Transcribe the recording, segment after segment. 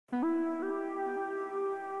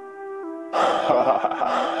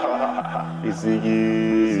Itzi,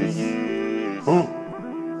 Gizz.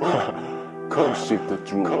 Come shit the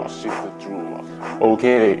drawer.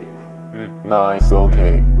 Okay, nice,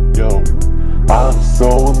 okay. Yo, I'm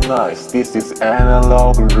so nice, this is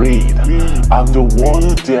analog read. I'm the one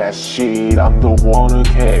who that shit, I'm the one who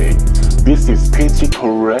K. This is pitchy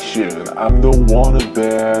correction, I'm the one who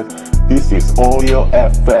that. This is audio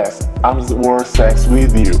FX, I'm the word sex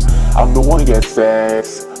with you. I'm the one who gets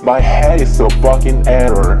sex. My head is so fucking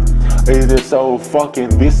error. It is so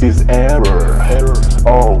fucking, this is error.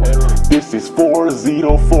 Oh, this is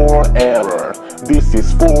 404 error. This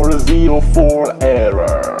is 404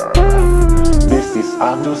 error. This is,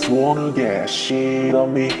 I'm just wanna get shit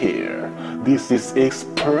on me here. This is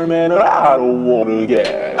experimental, I don't wanna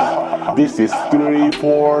get. This is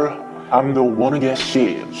 3-4, I'm the one to get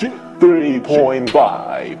shit.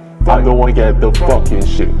 3.5, I'm the one to get the fucking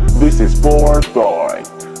shit. This is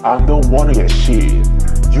 4-5, I'm the one to get shit.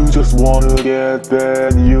 You just wanna get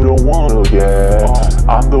that, you don't wanna get.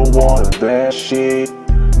 I'm the one to that shit.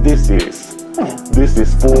 This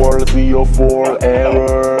is 404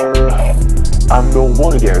 error. I'm the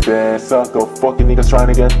one to get that. Sucker fucking niggas trying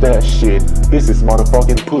to get that shit. This is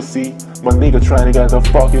motherfucking pussy. My nigga trying to get the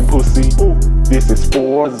fucking pussy. This is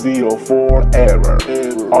 404 error.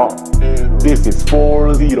 This is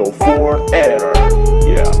 404 error.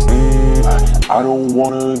 Yeah. I don't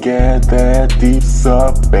wanna get that deep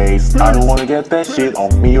sub bass. I don't wanna get that shit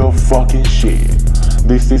on me or fucking shit.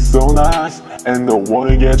 This is so nice, and the one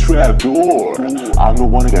to get trapped door. I'm the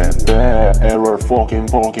one to get that error fucking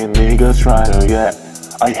niggas trying to get.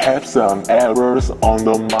 I have some errors on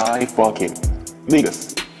the my fucking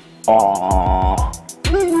niggas.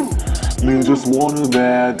 You just wanna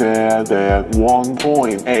that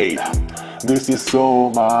 1.8. This is so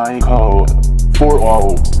my code.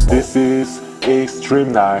 4-0. This is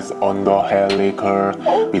extreme nice on the helicar.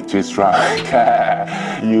 Bitches try.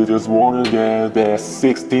 You just wanna get that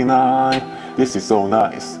 69. This is so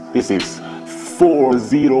nice. This is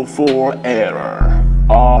 404 error.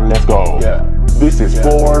 Let's go. Yeah. This is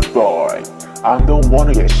 4-boy. I'm the one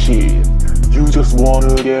to get shit. You just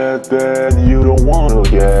wanna get that, you don't wanna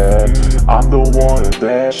get. I'm the one to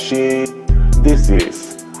that shit. This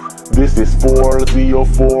is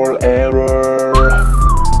 404 error.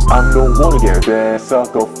 I'm the one to get that.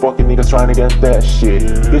 Sucker fucking niggas trying to get that shit.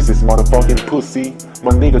 This is motherfucking pussy.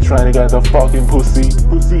 My nigga trying to get the fucking pussy.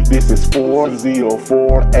 This is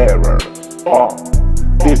 404 error.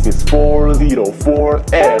 This is 404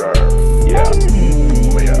 error.